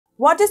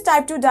What is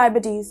type 2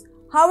 diabetes?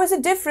 How is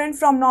it different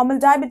from normal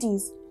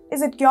diabetes?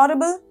 Is it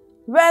curable?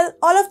 Well,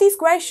 all of these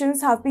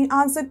questions have been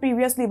answered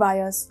previously by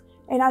us.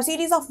 In our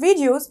series of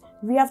videos,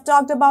 we have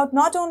talked about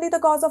not only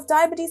the cause of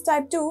diabetes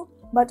type 2,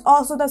 but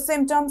also the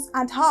symptoms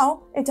and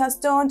how it has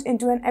turned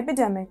into an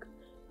epidemic.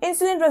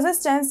 Insulin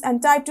resistance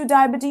and type 2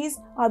 diabetes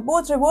are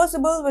both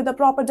reversible with a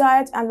proper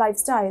diet and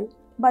lifestyle.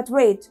 But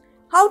wait,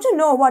 how to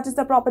know what is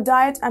the proper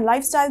diet and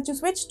lifestyle to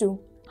switch to?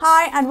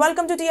 Hi and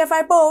welcome to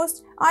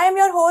TFIPost. I am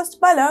your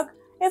host Palak.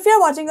 If you are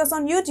watching us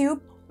on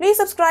YouTube, please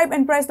subscribe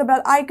and press the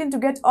bell icon to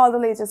get all the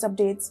latest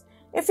updates.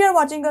 If you are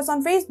watching us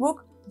on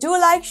Facebook, do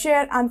like,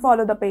 share and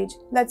follow the page.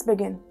 Let's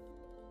begin.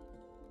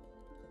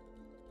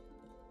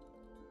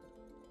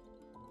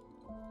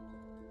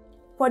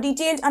 For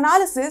detailed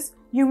analysis,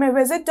 you may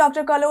visit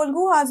Dr. Kalol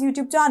Guha's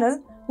YouTube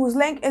channel, whose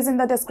link is in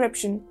the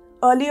description.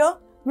 Earlier,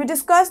 we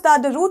discussed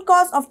that the root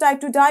cause of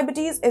type 2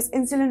 diabetes is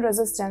insulin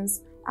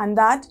resistance, and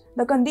that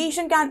the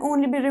condition can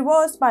only be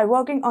reversed by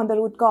working on the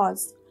root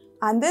cause.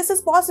 And this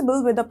is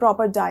possible with a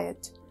proper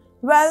diet.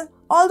 Well,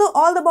 although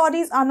all the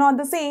bodies are not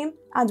the same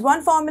and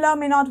one formula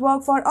may not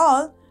work for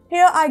all,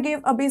 here I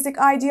give a basic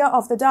idea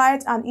of the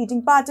diet and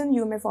eating pattern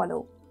you may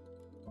follow.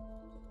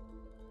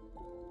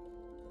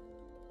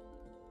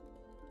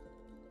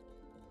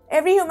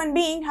 Every human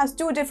being has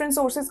two different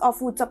sources of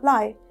food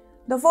supply.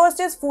 The first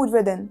is food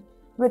within,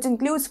 which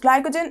includes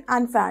glycogen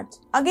and fat,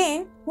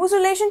 again, whose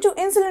relation to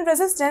insulin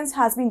resistance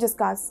has been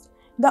discussed.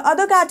 The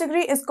other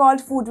category is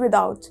called food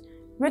without,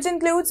 which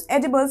includes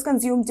edibles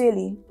consumed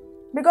daily.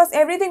 Because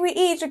everything we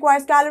eat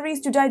requires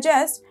calories to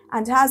digest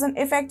and has an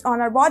effect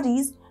on our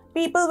bodies,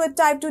 people with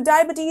type 2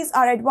 diabetes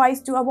are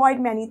advised to avoid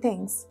many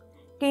things.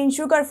 Cane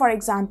sugar, for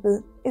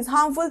example, is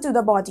harmful to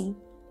the body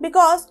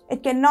because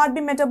it cannot be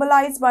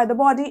metabolized by the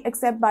body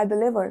except by the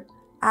liver,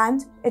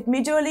 and it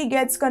majorly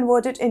gets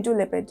converted into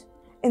lipid.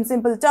 In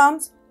simple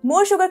terms,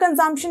 more sugar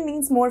consumption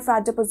means more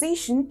fat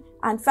deposition,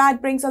 and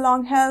fat brings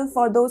along health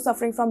for those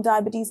suffering from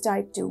diabetes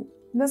type 2.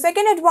 The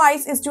second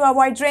advice is to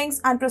avoid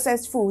drinks and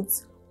processed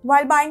foods.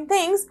 While buying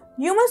things,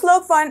 you must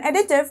look for an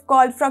additive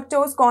called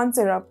fructose corn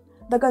syrup.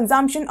 The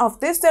consumption of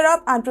this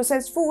syrup and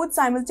processed food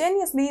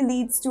simultaneously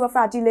leads to a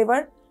fatty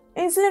liver,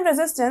 insulin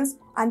resistance,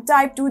 and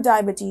type 2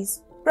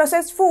 diabetes.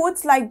 Processed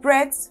foods like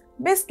breads,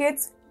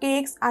 biscuits,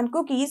 cakes, and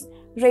cookies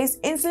raise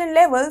insulin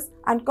levels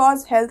and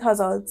cause health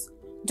hazards.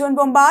 Don't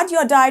bombard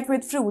your diet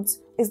with fruits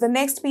is the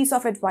next piece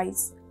of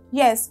advice.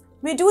 Yes,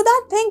 we do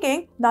that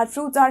thinking that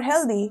fruits are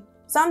healthy.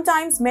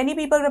 Sometimes many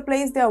people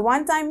replace their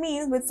one-time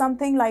meal with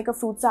something like a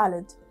fruit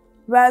salad.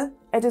 Well,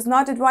 it is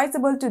not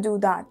advisable to do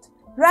that.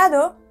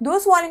 Rather,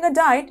 those following a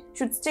diet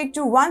should stick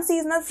to one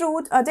seasonal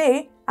fruit a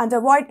day and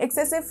avoid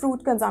excessive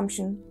fruit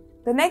consumption.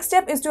 The next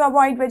step is to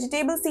avoid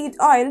vegetable seed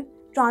oil,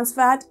 trans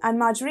fat, and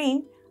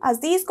margarine, as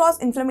these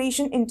cause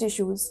inflammation in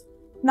tissues.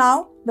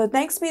 Now, the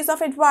next piece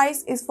of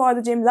advice is for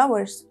the gym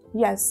lovers.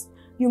 Yes,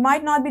 you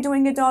might not be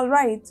doing it all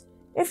right.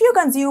 If you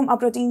consume a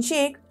protein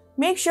shake,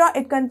 make sure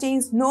it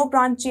contains no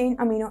branched-chain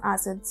amino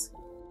acids.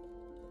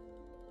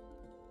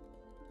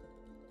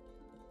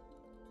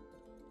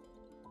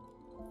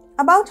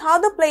 About how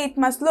the plate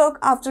must look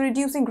after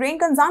reducing grain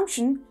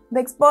consumption,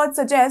 the experts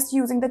suggest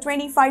using the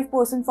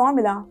 25%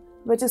 formula,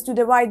 which is to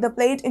divide the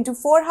plate into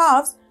 4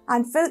 halves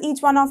and fill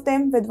each one of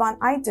them with one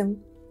item,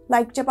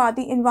 like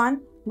chapati in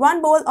one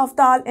bowl of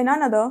dal in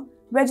another,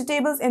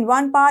 vegetables in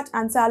one part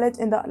and salad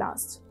in the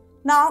last.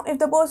 Now, if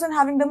the person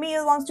having the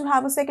meal wants to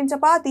have a second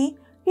chapati,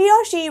 he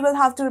or she will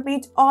have to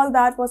repeat all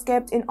that was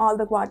kept in all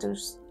the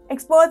quarters.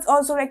 Experts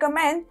also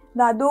recommend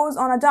that those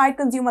on a diet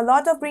consume a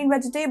lot of green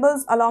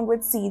vegetables along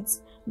with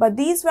seeds, but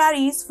these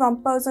varies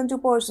from person to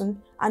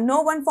person and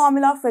no one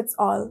formula fits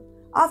all.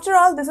 After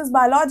all, this is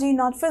biology,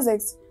 not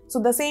physics, so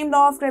the same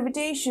law of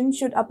gravitation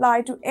should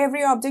apply to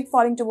every object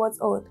falling towards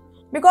Earth,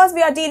 because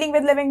we are dealing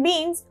with living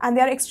beings and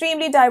they are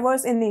extremely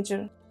diverse in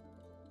nature.